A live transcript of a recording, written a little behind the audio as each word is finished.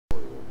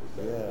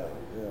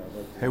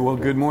Hey, well,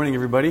 good morning,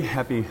 everybody.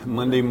 Happy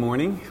Monday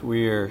morning.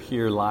 We are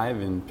here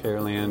live in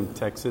Pearland,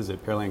 Texas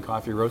at Pearland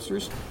Coffee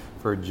Roasters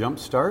for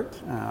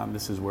Jumpstart.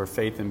 This is where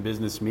faith and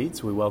business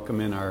meets. We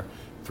welcome in our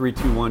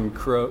 321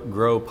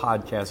 Grow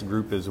podcast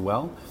group as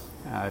well.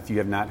 If you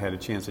have not had a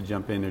chance to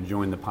jump in or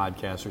join the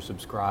podcast or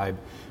subscribe,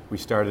 we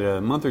started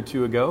a month or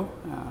two ago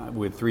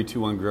with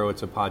 321 Grow.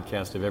 It's a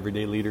podcast of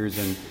everyday leaders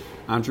and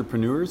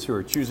entrepreneurs who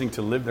are choosing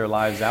to live their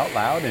lives out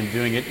loud and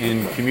doing it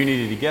in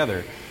community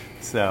together.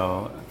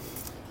 So,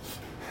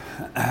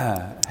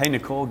 hey,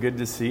 Nicole, good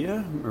to see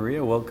you.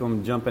 Maria,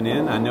 welcome jumping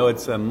in. I know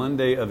it's a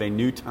Monday of a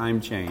new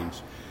time change.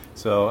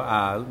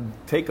 So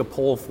take a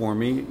poll for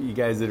me. You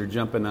guys that are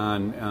jumping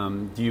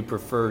on, do you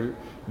prefer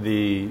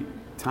the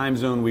time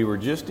zone we were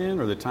just in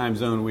or the time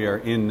zone we are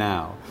in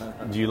now?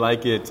 Do you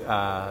like it,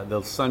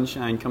 the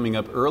sunshine coming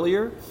up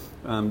earlier,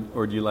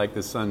 or do you like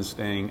the sun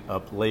staying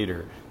up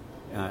later?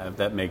 If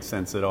that makes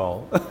sense at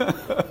all.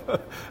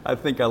 I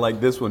think I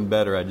like this one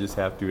better. I just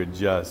have to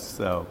adjust.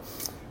 So.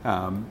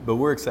 But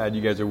we're excited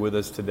you guys are with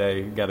us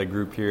today. Got a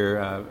group here.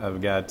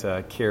 I've got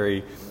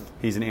Kerry,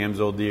 he's an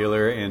AMSOIL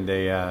dealer, and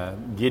a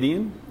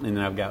Gideon, and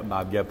then I've got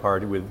Bob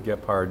Gephardt with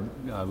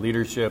Gephardt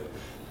Leadership.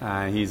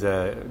 He's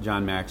a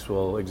John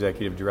Maxwell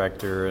executive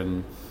director,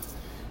 and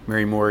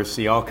Mary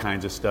Morrissey, all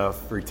kinds of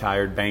stuff,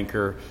 retired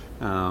banker,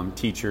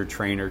 teacher,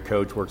 trainer,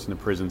 coach, works in the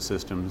prison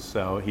system.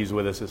 So he's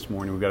with us this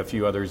morning. We've got a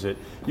few others that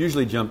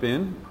usually jump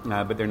in,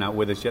 but they're not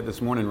with us yet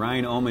this morning.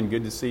 Ryan Ullman,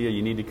 good to see you.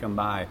 You need to come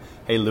by.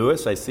 Hey,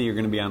 Lewis, I see you're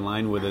going to be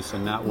online with us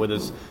and not with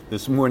us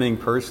this morning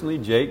personally.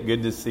 Jake,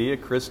 good to see you.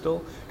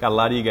 Crystal, got a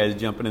lot of you guys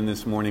jumping in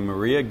this morning.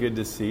 Maria, good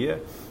to see you.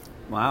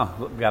 Wow,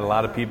 we've got a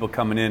lot of people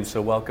coming in,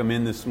 so welcome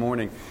in this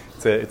morning.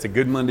 It's a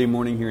good Monday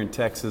morning here in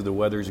Texas. The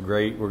weather's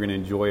great. We're going to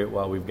enjoy it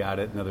while we've got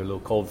it. Another little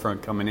cold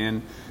front coming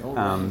in,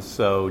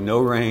 so no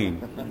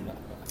rain.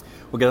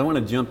 Well, guys, I want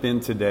to jump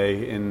in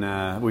today,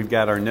 and we've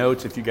got our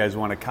notes. If you guys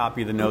want to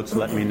copy the notes,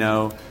 let me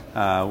know.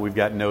 We've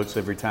got notes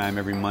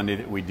every Monday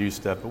that we do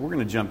stuff, but we're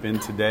going to jump in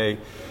today.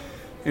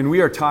 And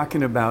we are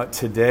talking about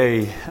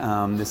today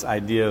this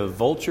idea of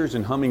vultures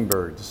and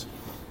hummingbirds.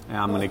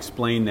 I'm going to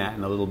explain that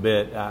in a little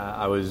bit.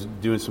 I was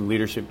doing some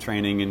leadership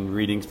training and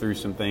reading through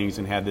some things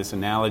and had this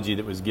analogy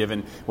that was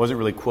given. It wasn't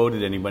really quoted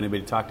to anybody, but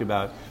it talked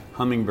about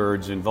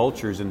hummingbirds and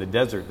vultures in the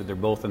desert, that they're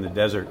both in the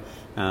desert.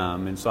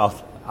 And so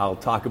I'll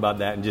talk about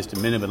that in just a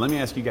minute. But let me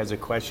ask you guys a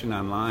question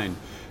online.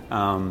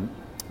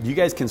 Do you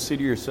guys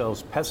consider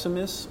yourselves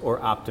pessimists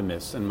or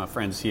optimists? And my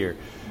friends here,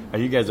 are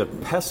you guys a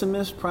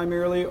pessimist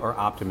primarily or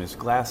optimist?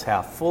 Glass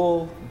half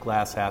full,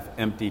 glass half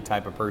empty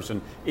type of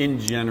person in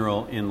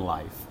general in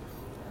life?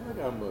 I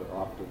think I'm an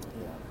optimist.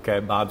 Okay,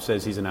 Bob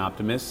says he's an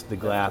optimist. The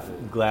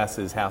glass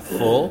is half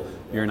full.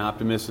 You're an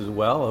optimist as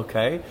well.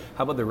 Okay.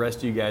 How about the rest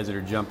of you guys that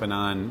are jumping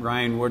on?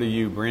 Ryan, what are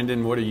you?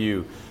 Brendan, what are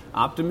you?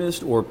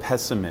 Optimist or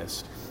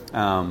pessimist?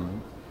 Do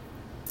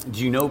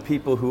you know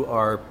people who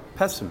are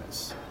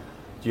pessimists?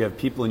 Do you have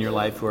people in your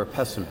life who are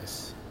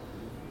pessimists?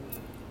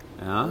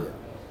 Yeah?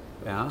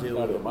 Not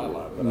in my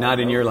life. Not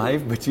in your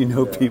life, but you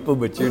know people,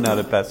 but you're not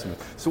a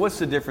pessimist. So what's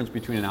the difference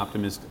between an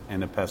optimist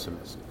and a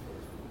pessimist?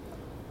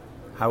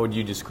 How would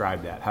you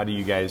describe that? How do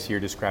you guys here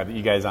describe it?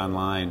 You guys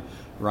online,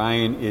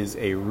 Ryan is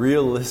a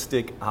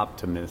realistic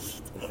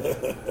optimist.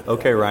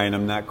 Okay, Ryan,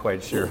 I'm not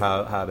quite sure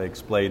how to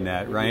explain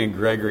that. Ryan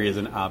Gregory is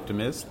an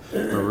optimist.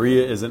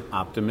 Maria is an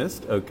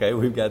optimist. Okay,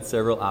 we've got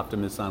several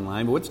optimists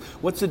online. But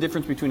what's the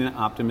difference between an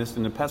optimist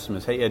and a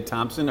pessimist? Hey, Ed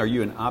Thompson, are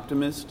you an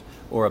optimist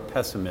or a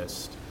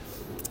pessimist?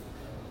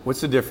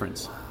 What's the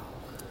difference?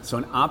 So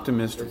an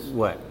optimist,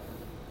 what?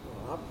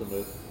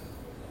 Optimist.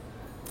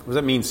 What does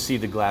that mean, see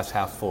the glass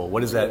half full?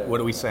 What is that? What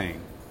are we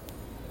saying?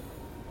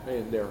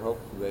 And they're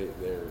hopeful.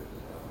 They're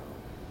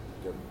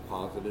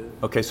positive.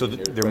 Okay, so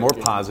they're more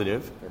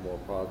positive. They're more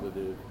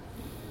positive.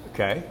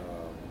 Okay.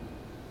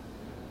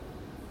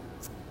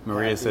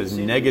 Maria says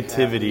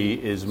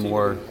negativity is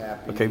more.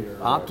 Okay,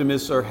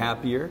 optimists are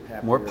happier,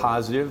 more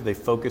positive. They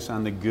focus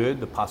on the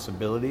good, the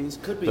possibilities,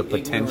 the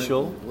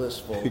potential.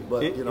 Blissful,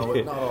 but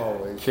not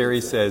always.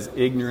 Carrie says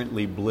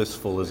ignorantly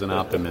blissful is an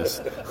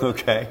optimist.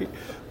 Okay,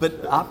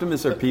 but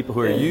optimists are people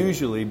who are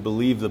usually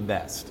believe the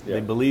best.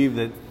 They believe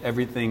that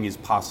everything is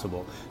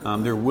possible.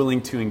 They're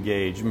willing to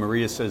engage.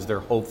 Maria says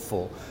they're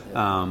hopeful.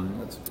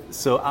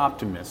 So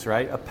optimists,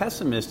 right? A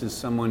pessimist is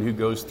someone who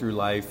goes through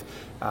life.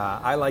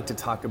 I like to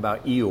talk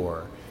about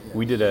Eeyore.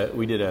 We did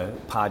a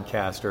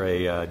podcast or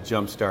a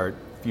Jumpstart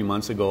a few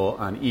months ago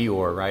on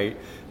Eeyore, right?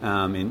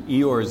 And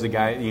Eeyore is the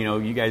guy,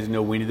 you guys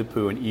know Winnie the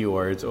Pooh and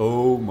Eeyore. It's,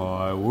 oh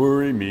my,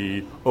 worry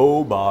me,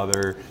 oh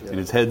bother. And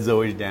his head's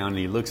always down and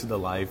he looks at the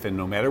life and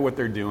no matter what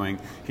they're doing,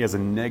 he has a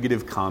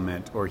negative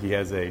comment or he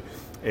has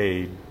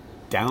a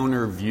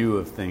downer view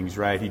of things,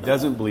 right? He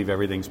doesn't believe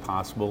everything's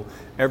possible.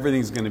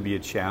 Everything's going to be a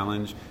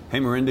challenge. Hey,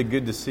 Miranda,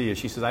 good to see you.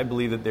 She says, I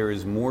believe that there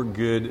is more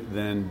good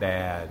than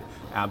bad.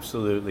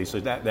 Absolutely. So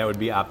that would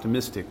be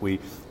optimistic. We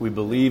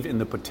believe in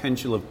the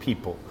potential of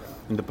people.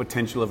 and the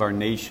potential of our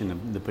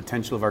nation, the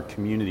potential of our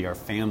community, our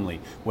family,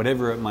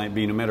 whatever it might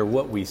be. No matter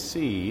what we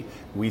see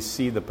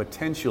the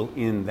potential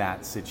in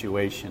that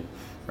situation,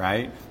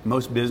 right?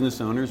 Most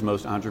business owners,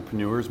 most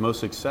entrepreneurs,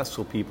 most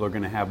successful people are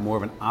going to have more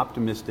of an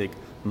optimistic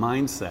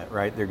mindset,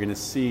 right? They're going to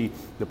see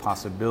the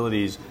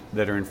possibilities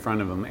that are in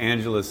front of them.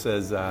 Angela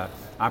says,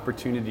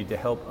 opportunity to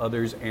help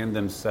others and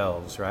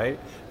themselves, right?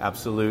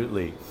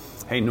 Absolutely.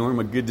 Hey,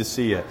 Norma, good to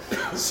see you.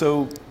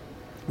 So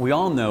we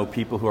all know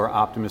people who are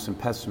optimists and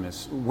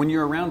pessimists. When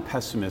you're around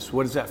pessimists,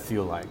 what does that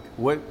feel like?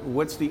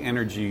 What's the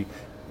energy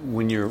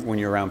when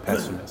you're around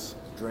pessimists?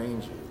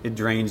 Drains you. It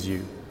drains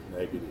you.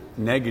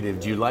 Negative.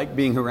 Do you like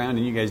being around,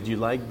 and you guys, do you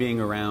like being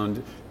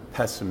around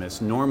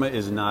pessimists? Norma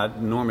is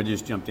not. Norma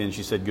just jumped in.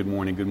 She said, good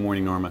morning. Good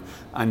morning, Norma.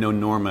 I know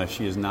Norma.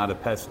 She is not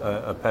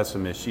a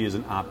pessimist. She is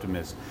an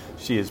optimist.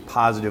 She is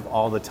positive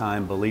all the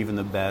time, believing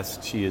the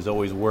best. She is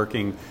always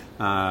working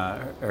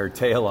her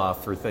tail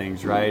off for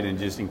things, right? And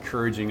just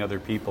encouraging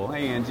other people.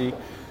 Hey, Angie.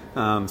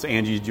 So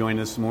Angie's joined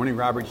us this morning.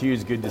 Robert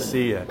Hughes, good to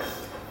see you.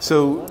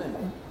 So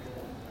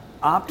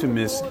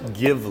optimists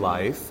give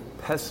life.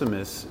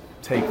 Pessimists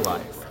take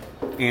life.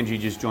 Angie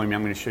just joined me.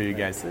 I'm going to show you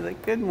guys. They're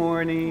like, good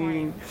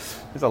morning.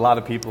 There's a lot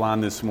of people on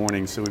this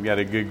morning, so we've got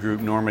a good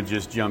group. Norma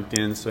just jumped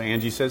in. So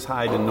Angie says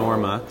hi to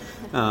Norma.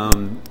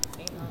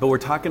 But we're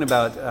talking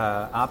about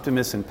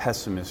optimists and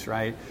pessimists,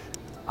 right?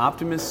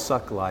 Optimists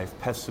suck life.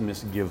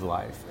 Pessimists give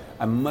life.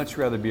 I'd much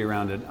rather be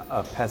around an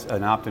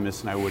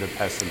optimist than I would a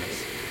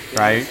pessimist,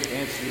 right? To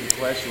answer your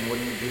question, what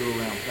do you do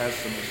around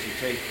pessimists?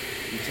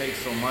 You take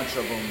so much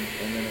of them,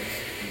 and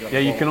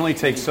then you can only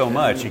take so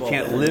much. You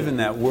can't live in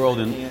that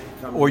world,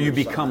 or you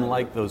become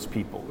like those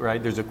people,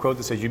 right? There's a quote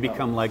that says you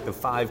become like the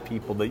 5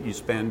 people that you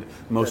spend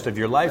most of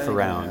your life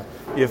around.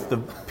 If the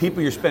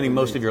people you're spending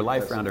most of your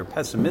life around are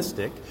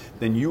pessimistic,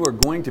 then you are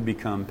going to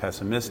become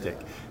pessimistic.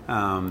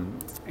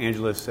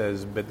 Angela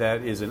says, but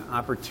that is an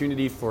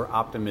opportunity for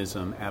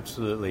optimism.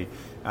 Absolutely.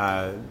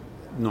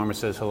 Norma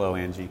says, hello,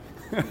 Angie.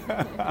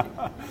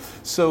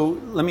 So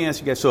let me ask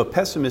you guys, so a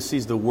pessimist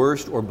sees the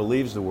worst or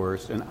believes the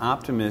worst. An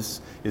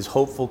optimist is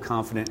hopeful,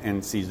 confident,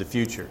 and sees the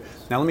future.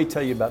 Now let me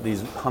tell you about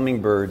these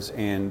hummingbirds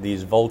and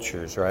these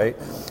vultures, right?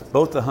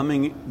 Both the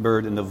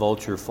hummingbird and the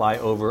vulture fly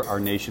over our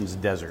nation's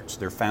deserts.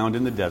 They're found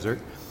in the desert.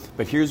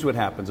 But here's what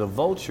happens. A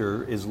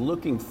vulture is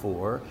looking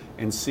for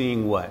and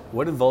seeing what?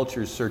 What are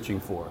vultures searching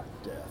for?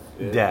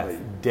 Death.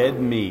 Dead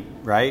meat,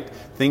 right?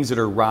 Things that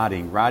are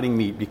rotting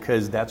meat,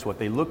 because that's what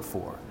they look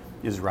for,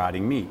 is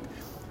rotting meat.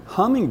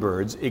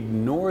 Hummingbirds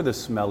ignore the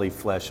smelly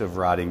flesh of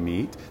rotting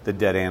meat, the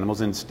dead animals.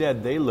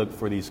 Instead, they look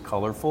for these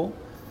colorful,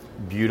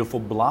 beautiful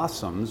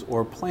blossoms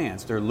or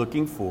plants. They're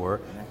looking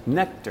for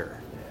nectar,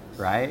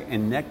 right?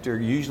 And nectar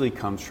usually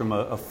comes from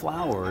a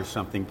flower or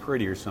something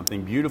pretty or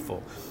something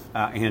beautiful.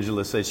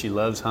 Angela says she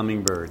loves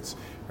hummingbirds,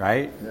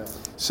 right? Yeah.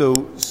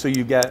 So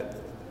you got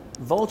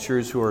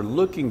vultures who are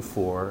looking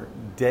for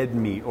dead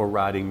meat or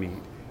rotting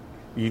meat.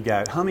 You've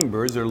got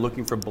hummingbirds that are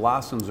looking for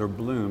blossoms or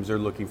blooms. They're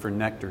looking for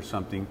nectar,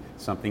 something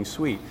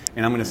sweet.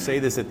 And I'm going to say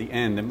this at the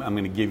end. I'm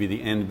going to give you the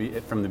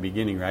end from the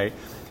beginning, right?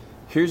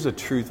 Here's a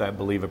truth, I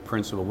believe, a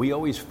principle. We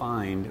always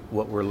find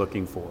what we're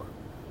looking for.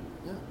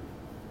 Yeah.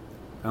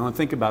 I want to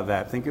think about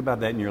that. Think about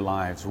that in your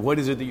lives. What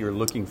is it that you're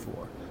looking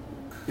for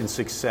in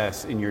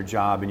success, in your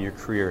job, in your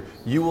career?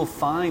 You will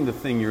find the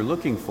thing you're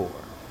looking for.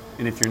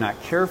 And if you're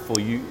not careful,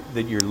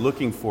 that you're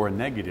looking for a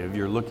negative,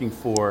 you're looking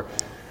for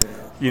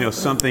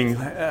something,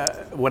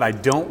 what I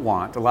don't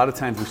want. A lot of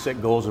times we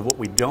set goals of what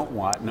we don't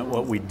want, not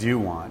what we do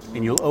want.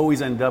 And you'll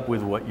always end up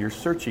with what you're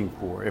searching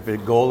for. If a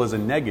goal is a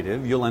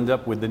negative, you'll end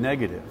up with the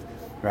negative,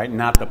 right?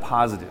 Not the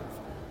positive,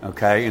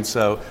 okay? And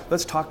so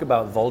let's talk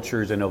about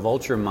vultures and a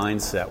vulture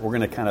mindset. We're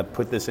going to kind of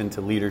put this into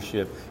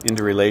leadership,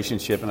 into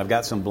relationship, and I've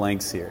got some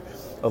blanks here.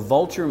 A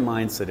vulture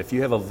mindset, if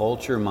you have a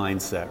vulture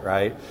mindset,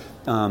 right,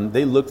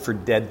 they look for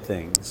dead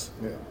things.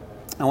 Yeah.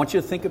 I want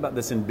you to think about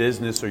this in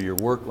business or your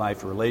work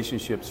life,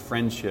 relationships,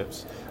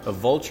 friendships. A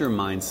vulture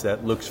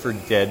mindset looks for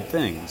dead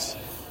things,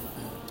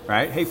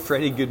 right? Hey,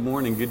 Freddie, good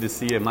morning. Good to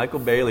see you. Michael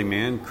Bailey,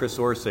 man. Chris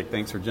Orsick,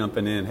 thanks for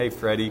jumping in. Hey,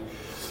 Freddie.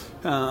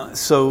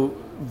 So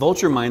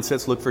vulture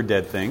mindsets look for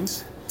dead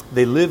things.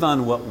 They live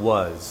on what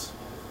was,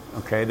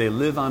 okay? They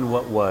live on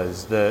what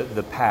was,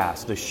 the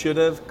past, the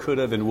should-have,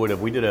 could-have, and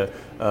would-have. We did a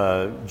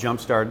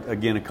jumpstart,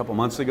 again, a couple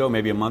months ago,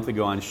 maybe a month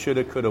ago, on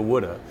shoulda, coulda,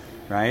 woulda,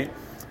 right?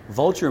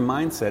 Vulture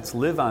mindsets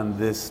live on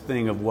this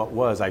thing of what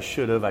was, I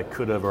should have, I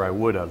could have, or I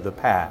would have, the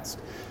past.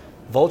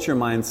 Vulture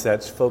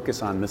mindsets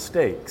focus on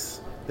mistakes.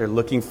 They're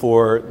looking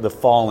for the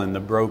fallen, the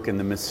broken,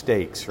 the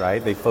mistakes,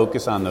 right? They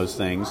focus on those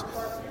things.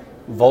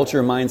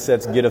 Vulture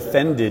mindsets get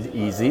offended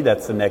easy.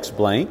 That's the next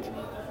blank.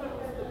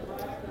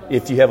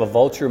 If you have a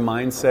vulture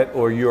mindset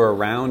or you're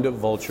around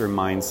vulture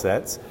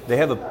mindsets, they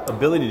have an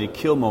ability to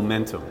kill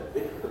momentum.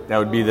 That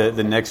would be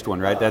the next one,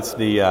 right? That's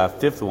the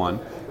fifth one.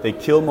 They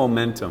kill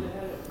momentum.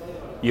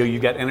 You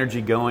got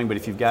energy going, but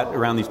if you've got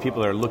around these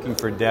people that are looking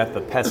for death, the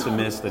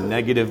pessimist, the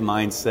negative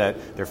mindset,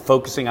 they're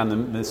focusing on the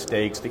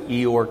mistakes, the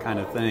Eeyore kind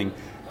of thing,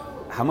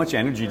 how much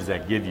energy does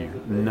that give you?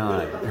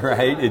 None,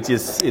 right?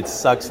 It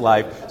sucks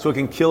life. So it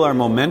can kill our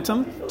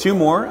momentum. 2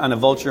 more on a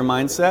vulture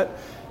mindset.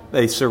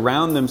 They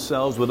surround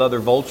themselves with other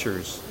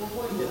vultures.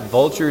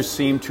 Vultures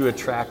seem to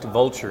attract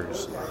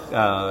vultures.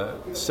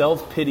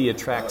 Self-pity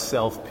attracts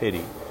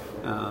self-pity.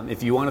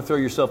 If you want to throw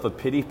yourself a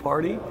pity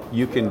party,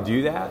 you can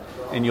do that,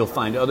 and you'll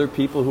find other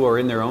people who are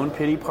in their own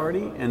pity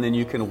party, and then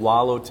you can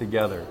wallow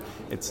together.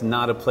 It's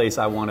not a place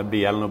I want to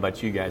be. I don't know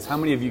about you guys. How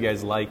many of you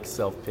guys like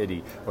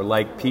self-pity or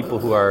like people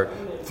who are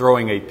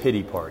throwing a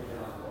pity party?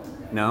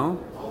 No?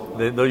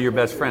 Those are your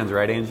best friends,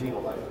 right, Angie?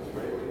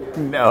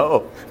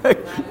 No.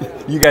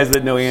 You guys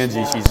that know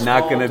Angie, she's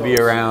not going to be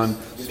around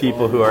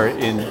people who are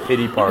in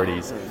pity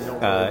parties.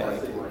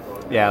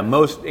 Yeah,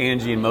 most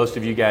Angie and most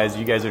of you guys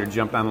that are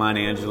jumping online,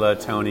 Angela,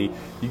 Tony,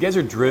 you guys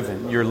are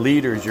driven. You're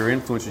leaders, you're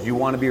influencers. You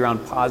want to be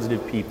around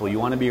positive people. You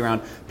want to be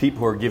around people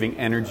who are giving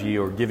energy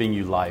or giving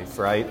you life,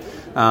 right?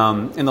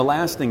 And the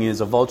last thing is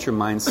a vulture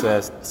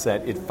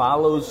mindset. It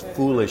follows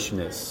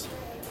foolishness.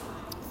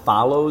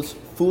 Follows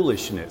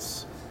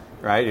foolishness,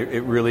 right?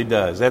 It really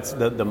does. That's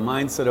the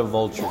mindset of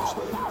vultures.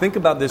 Think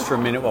about this for a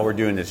minute while we're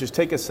doing this. Just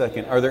take a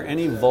second. Are there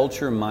any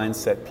vulture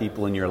mindset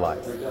people in your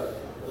life?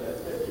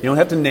 You don't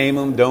have to name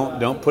them.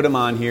 Don't put them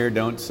on here.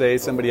 Don't say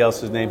somebody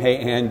else's name. Hey,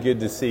 Ann, good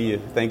to see you.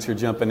 Thanks for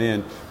jumping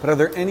in. But are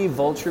there any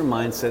vulture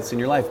mindsets in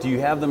your life? Do you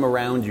have them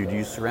around you? Do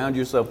you surround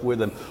yourself with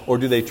them? Or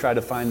do they try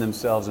to find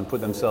themselves and put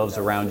themselves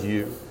around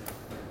you?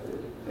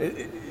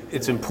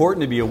 It's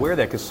important to be aware of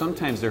that, because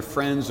sometimes they're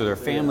friends or they're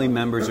family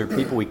members or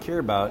people we care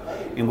about,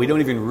 and we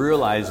don't even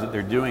realize that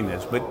they're doing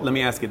this. But let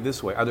me ask it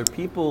this way. Are there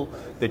people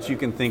that you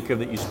can think of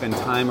that you spend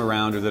time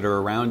around or that are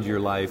around your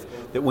life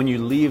that when you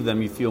leave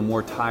them you feel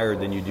more tired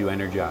than you do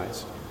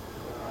energized?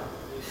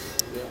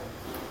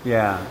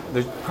 Yeah,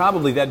 there's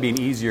probably that'd be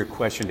an easier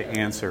question to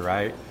answer,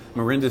 right?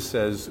 Miranda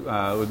says,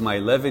 with my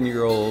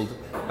 11-year-old,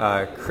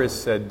 Chris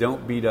said,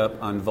 don't beat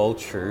up on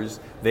vultures.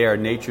 They are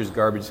nature's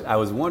garbage. I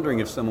was wondering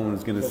if someone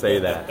was going to say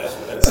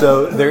that.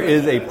 So there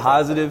is a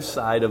positive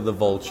side of the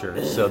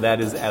vulture. So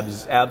that is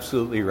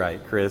absolutely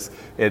right, Chris.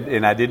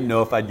 And I didn't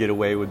know if I'd get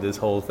away with this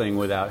whole thing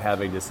without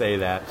having to say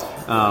that.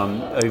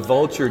 A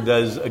vulture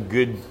does a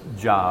good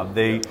job.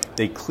 They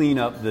clean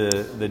up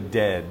the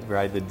dead,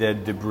 right? The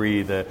dead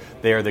debris.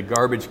 They are the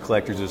garbage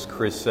collectors, as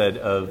Chris said,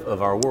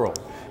 of our world.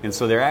 And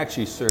so they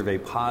actually serve a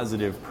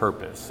positive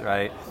purpose,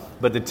 right?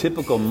 But the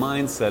typical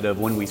mindset of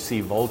when we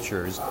see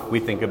vultures, we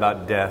think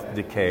about death,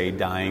 decay,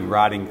 dying,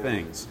 rotting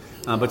things.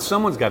 But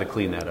someone's got to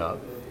clean that up.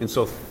 And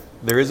so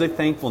there is a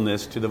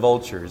thankfulness to the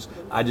vultures.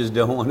 I just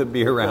don't want to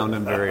be around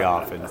them very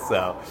often.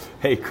 So,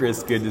 hey,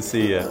 Chris, good to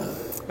see you.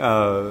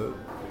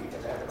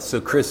 So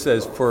Chris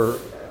says, for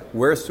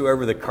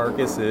wheresoever the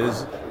carcass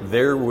is,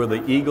 there will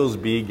the eagles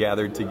be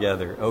gathered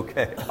together.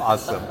 Okay,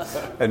 awesome.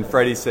 And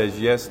Freddie says,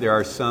 yes, there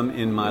are some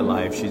in my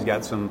life. She's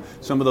got some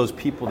of those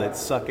people that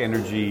suck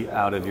energy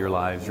out of your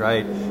lives,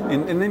 right?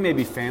 And they may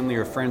be family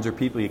or friends or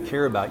people you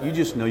care about. You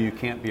just know you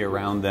can't be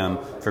around them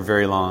for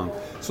very long.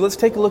 So let's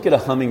take a look at a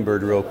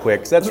hummingbird real quick,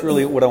 because that's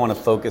really what I want to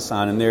focus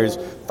on. And there's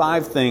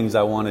 5 things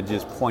I want to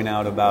just point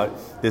out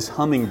about this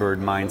hummingbird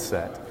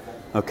mindset.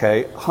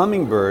 Okay,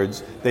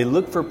 hummingbirds, they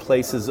look for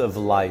places of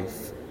life,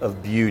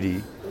 of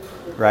beauty,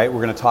 right?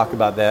 We're going to talk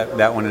about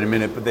that one in a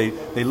minute, but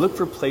they look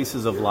for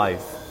places of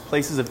life,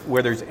 places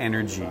where there's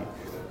energy,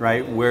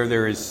 right? Where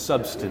there is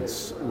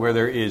substance, where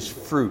there is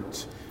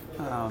fruit,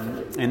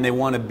 and they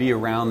want to be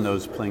around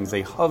those things.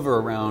 They hover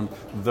around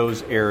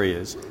those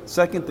areas.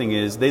 Second thing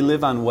is they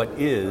live on what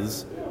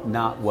is,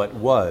 not what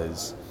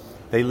was.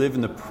 They live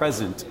in the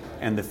present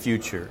and the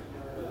future,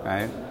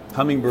 right?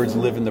 Hummingbirds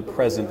live in the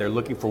present. They're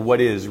looking for what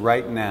is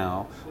right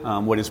now,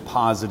 what is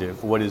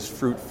positive, what is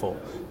fruitful,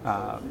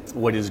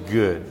 what is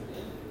good.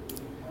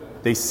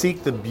 They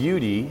seek the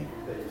beauty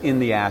in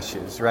the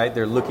ashes, right?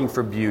 They're looking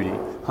for beauty.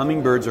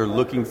 Hummingbirds are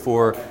looking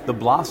for the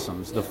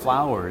blossoms, the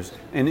flowers.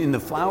 And in the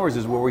flowers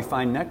is where we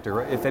find nectar.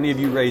 Right? If any of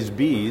you raise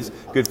bees,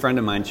 a good friend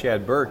of mine,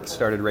 Chad Burke,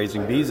 started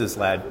raising bees this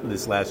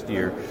last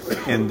year.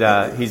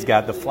 And he's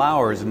got the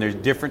flowers, and there's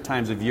different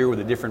times of year where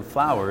the different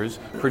flowers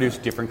produce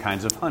different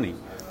kinds of honey.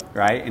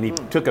 Right? And he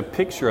took a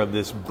picture of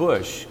this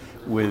bush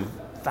with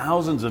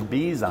thousands of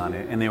bees on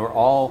it, and they were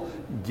all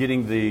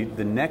getting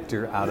the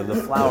nectar out of the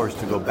flowers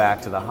to go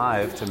back to the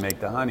hive to make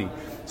the honey.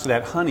 So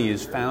that honey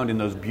is found in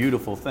those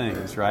beautiful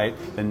things, right?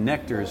 The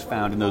nectar is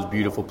found in those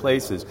beautiful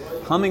places.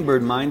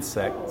 Hummingbird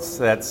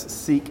mindsets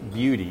seek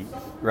beauty,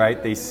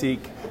 right? They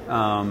seek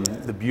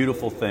the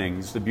beautiful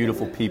things, the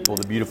beautiful people,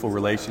 the beautiful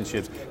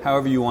relationships,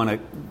 however you want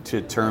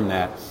to term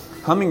that.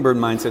 Hummingbird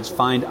mindsets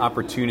find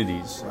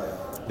opportunities.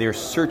 They're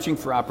searching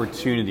for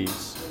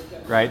opportunities,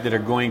 right, that are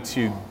going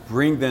to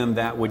bring them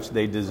that which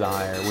they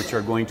desire, which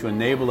are going to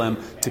enable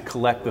them to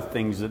collect the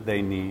things that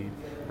they need,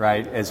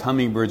 right? As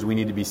hummingbirds, we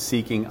need to be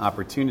seeking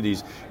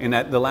opportunities. And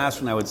the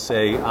last one I would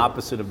say,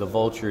 opposite of the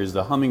vulture, is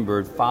the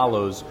hummingbird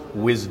follows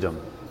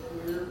wisdom.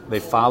 They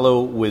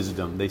follow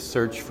wisdom. They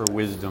search for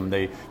wisdom.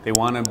 They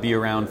want to be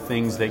around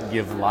things that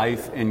give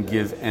life and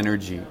give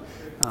energy.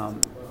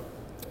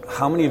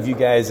 How many of you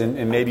guys,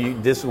 and maybe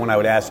this is one I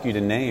would ask you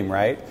to name,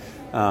 right?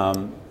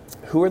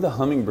 Who are the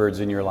hummingbirds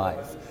in your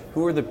life?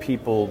 Who are the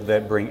people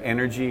that bring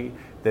energy,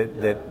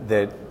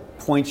 that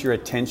point your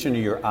attention or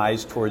your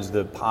eyes towards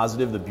the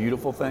positive, the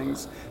beautiful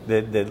things,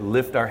 that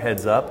lift our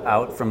heads up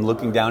out from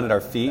looking down at our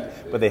feet,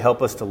 but they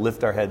help us to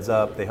lift our heads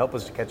up. They help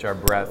us to catch our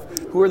breath.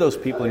 Who are those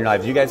people in your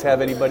life? Do you guys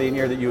have anybody in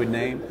here that you would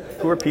name?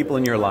 Who are people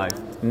in your life?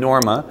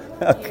 Norma.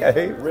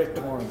 Okay. Rick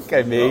Torrance.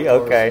 Okay, me.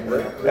 Okay.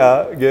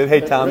 Good.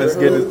 Hey, Thomas.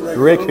 Good.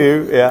 Rick,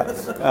 who? Yeah.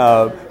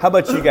 How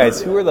about you guys?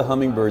 Who are the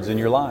hummingbirds in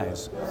your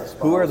lives?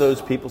 Who are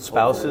those people?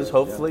 Spouses,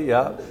 hopefully.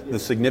 Yeah. The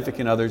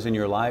significant others in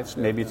your lives.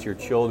 Maybe it's your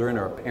children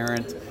or a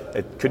parent.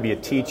 It could be a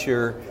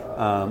teacher,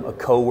 a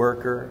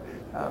coworker.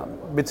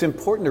 It's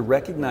important to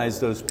recognize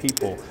those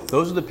people.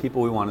 Those are the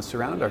people we want to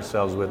surround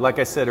ourselves with. Like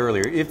I said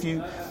earlier, if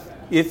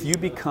you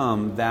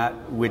become that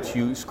which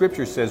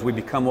Scripture says, we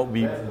become what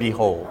we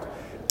behold.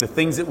 The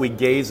things that we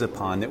gaze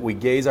upon, that we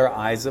gaze our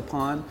eyes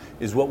upon,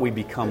 is what we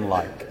become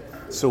like.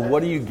 So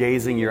what are you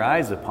gazing your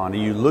eyes upon? Are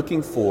you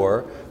looking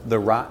for the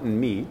rotten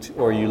meat,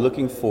 or are you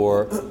looking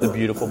for the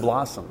beautiful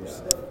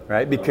blossoms?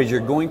 Right? Because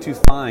you're going to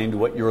find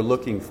what you're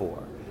looking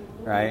for.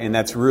 Right? And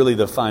that's really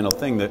the final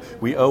thing, that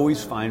we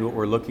always find what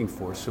we're looking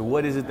for. So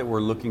what is it that we're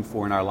looking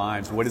for in our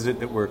lives? What is it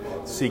that we're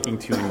seeking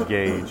to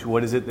engage?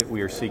 What is it that we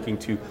are seeking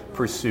to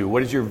pursue?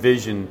 What is your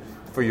vision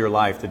for your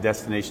life, the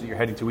destination that you're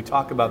heading to? We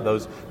talk about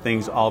those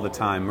things all the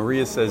time.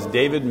 Maria says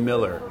David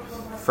Miller.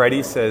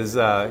 Freddie says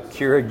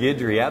Kira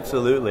Guidry.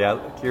 Absolutely.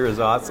 Kira's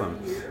awesome.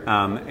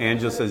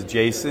 Angela says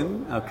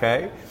Jason.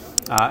 Okay.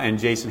 And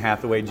Jason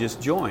Hathaway just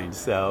joined.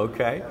 So,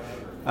 okay.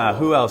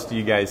 Who else do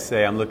you guys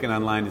say? I'm looking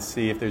online to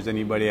see if there's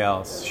anybody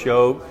else.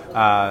 Shobi.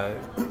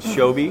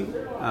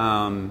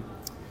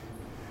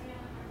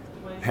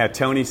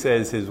 Tony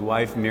says his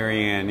wife,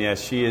 Marianne.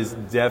 Yes, she is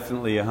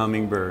definitely a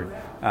hummingbird.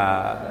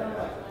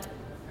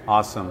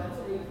 Awesome.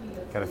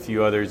 Got a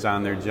few others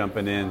on there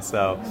jumping in.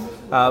 So,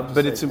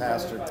 but it's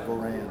Pastor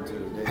Goran too.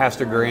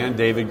 Pastor Goran,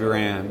 David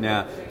Goran.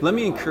 Now, let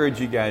me encourage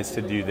you guys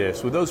to do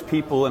this. With those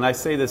people, and I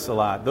say this a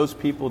lot, those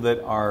people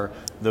that are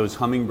those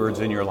hummingbirds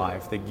in your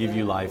life, that give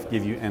you life,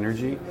 give you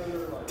energy,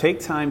 take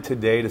time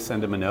today to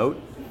send them a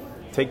note.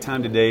 Take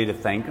time today to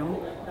thank them.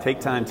 Take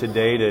time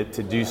today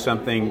to do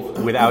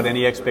something without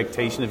any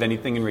expectation of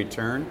anything in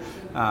return.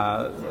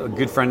 A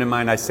good friend of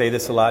mine, I say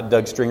this a lot,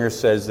 Doug Stringer,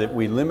 says that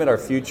we limit our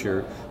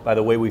future by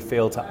the way we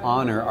fail to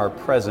honor our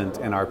present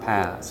and our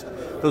past.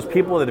 Those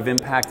people that have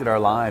impacted our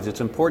lives,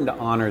 it's important to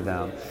honor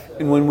them.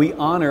 And when we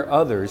honor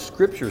others,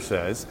 Scripture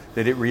says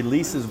that it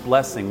releases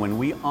blessing. When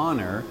we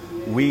honor,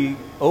 we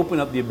open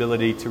up the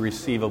ability to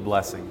receive a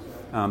blessing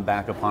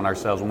back upon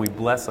ourselves. When we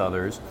bless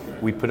others,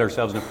 we put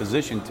ourselves in a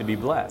position to be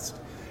blessed.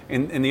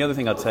 And the other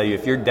thing I'll tell you,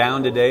 if you're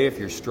down today, if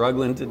you're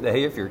struggling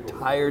today, if you're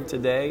tired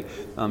today,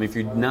 if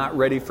you're not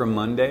ready for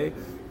Monday,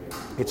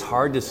 it's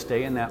hard to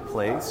stay in that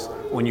place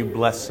when you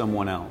bless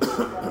someone else.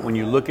 When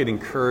you look at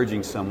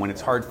encouraging someone,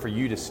 it's hard for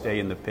you to stay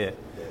in the pit.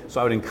 So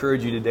I would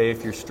encourage you today,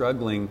 if you're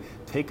struggling,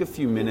 take a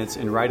few minutes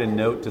and write a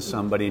note to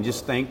somebody and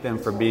just thank them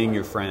for being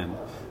your friend.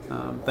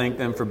 Thank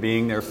them for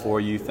being there for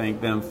you.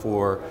 Thank them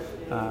for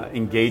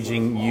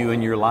engaging you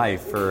in your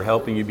life, for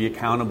helping you be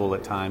accountable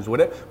at times.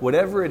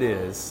 Whatever it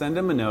is, send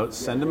them a note,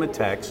 send them a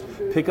text,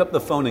 pick up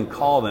the phone and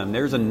call them.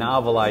 There's a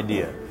novel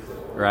idea,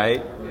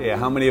 right? Yeah,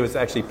 how many of us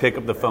actually pick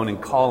up the phone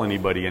and call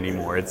anybody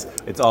anymore?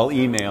 It's all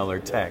email or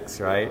text,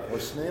 right? Or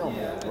snail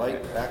mail, right?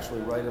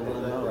 Actually write a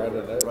little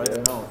note. Write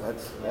a note.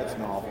 That's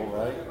novel,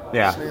 right?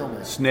 Yeah. Snail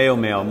mail. Snail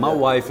mail. My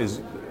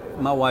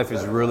wife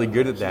is really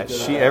good at that.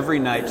 Every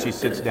night she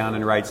sits down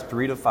and writes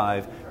 3 to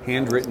 5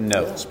 handwritten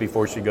notes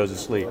before she goes to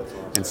sleep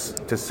and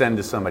to send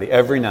to somebody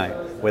every night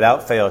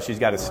without fail. She's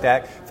got a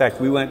stack. In fact,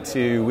 we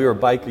were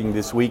biking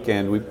this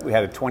weekend. We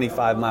had a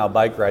 25-mile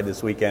bike ride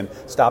this weekend,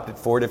 stopped at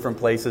 4 different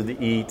places to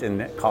eat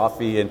and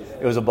coffee, and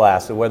it was a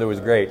blast. The weather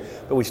was great.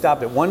 But we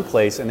stopped at one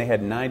place and they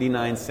had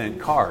 99-cent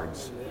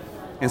cards.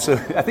 And so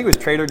I think it was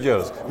Trader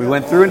Joe's. We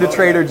went through into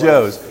Trader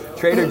Joe's.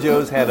 Trader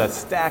Joe's had a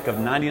stack of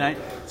 99.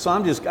 So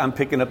I'm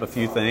picking up a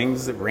few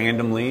things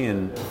randomly,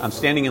 and I'm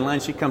standing in line.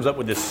 She comes up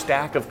with this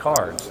stack of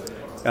cards.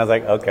 And I was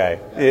like,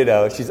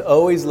 okay. She's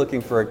always looking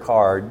for a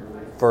card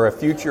for a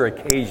future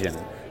occasion.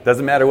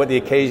 Doesn't matter what the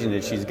occasion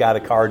is, she's got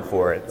a card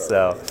for it.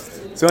 So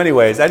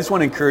anyways, I just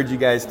want to encourage you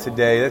guys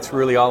today. That's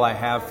really all I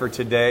have for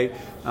today.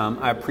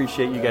 I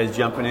appreciate you guys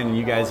jumping in, and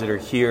you guys that are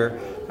here.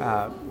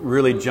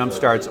 Really,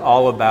 Jumpstart's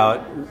all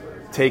about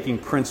taking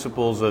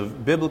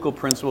biblical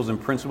principles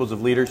and principles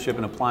of leadership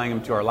and applying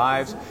them to our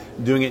lives,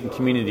 doing it in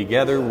community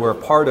together. We're a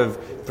part of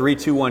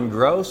 321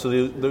 Grow,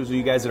 so those of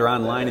you guys that are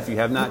online, if you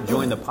have not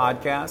joined the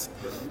podcast,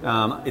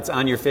 it's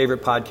on your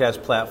favorite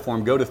podcast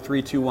platform. Go to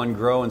 321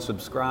 Grow and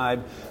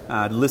subscribe.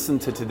 Listen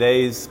to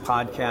today's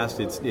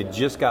podcast. It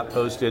just got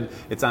posted.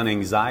 It's on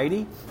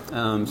anxiety.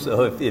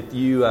 So if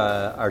you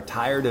are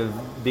tired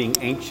of being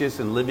anxious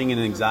and living in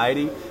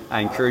anxiety, I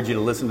encourage you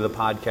to listen to the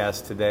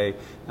podcast today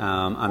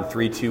on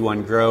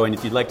 321 Grow. And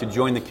if you'd like to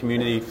join the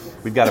community,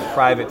 we've got a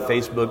private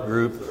Facebook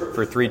group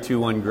for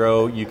 321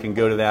 Grow. You can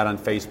go to that on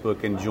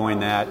Facebook and join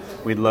that.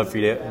 We'd love for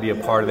you to be a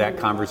part of that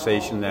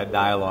conversation, that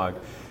dialogue.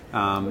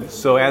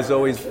 So as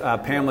always,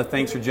 Pamela,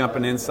 thanks for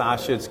jumping in.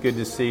 Sasha, it's good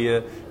to see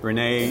you.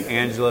 Renee,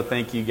 Angela,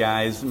 thank you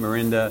guys.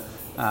 Mirinda,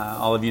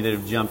 all of you that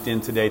have jumped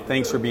in today,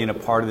 thanks for being a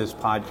part of this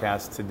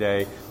podcast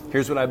today.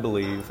 Here's what I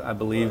believe. I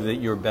believe that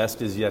your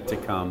best is yet to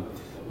come.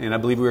 And I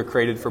believe we were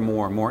created for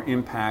more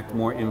impact,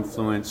 more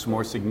influence,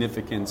 more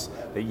significance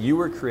that you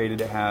were created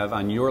to have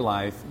on your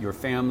life, your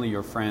family,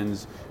 your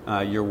friends,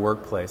 your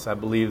workplace. I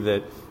believe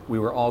that we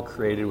were all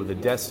created with a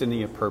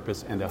destiny, a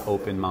purpose, and a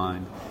hope in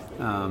mind.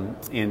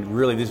 And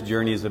really this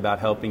journey is about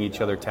helping each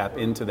other tap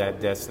into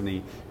that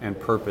destiny and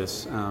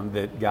purpose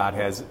that God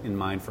has in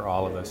mind for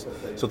all of us.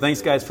 So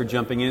thanks guys for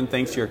jumping in.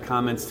 Thanks for your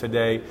comments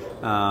today.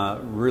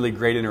 Really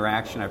great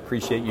interaction. I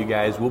appreciate you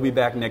guys. We'll be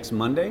back next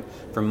Monday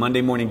for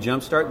Monday Morning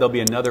Jumpstart. There'll be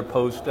another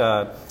post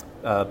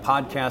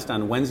podcast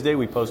on Wednesday.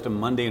 We post them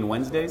Monday and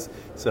Wednesdays.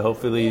 So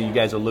hopefully you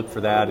guys will look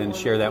for that and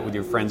share that with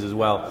your friends as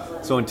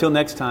well. So until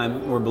next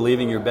time, we're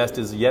believing your best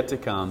is yet to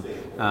come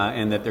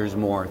and that there's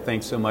more.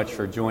 Thanks so much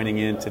for joining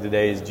in to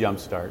today's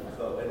Jumpstart.